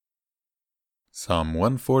Psalm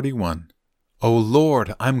 141. O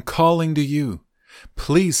Lord, I'm calling to you.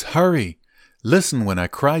 Please hurry. Listen when I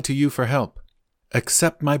cry to you for help.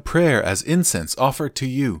 Accept my prayer as incense offered to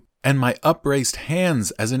you, and my upraised hands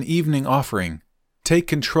as an evening offering. Take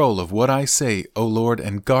control of what I say, O Lord,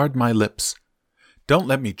 and guard my lips. Don't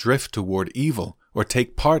let me drift toward evil or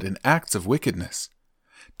take part in acts of wickedness.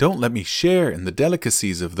 Don't let me share in the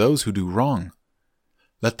delicacies of those who do wrong.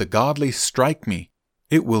 Let the godly strike me.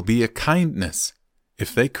 It will be a kindness.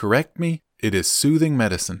 If they correct me, it is soothing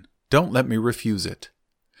medicine. Don't let me refuse it.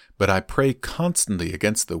 But I pray constantly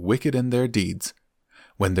against the wicked and their deeds.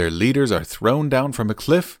 When their leaders are thrown down from a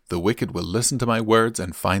cliff, the wicked will listen to my words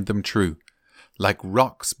and find them true. Like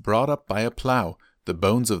rocks brought up by a plow, the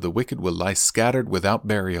bones of the wicked will lie scattered without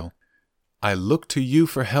burial. I look to you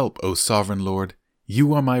for help, O sovereign Lord.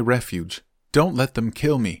 You are my refuge. Don't let them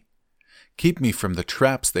kill me. Keep me from the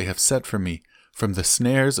traps they have set for me, from the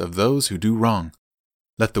snares of those who do wrong.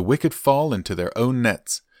 Let the wicked fall into their own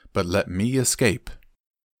nets, but let me escape.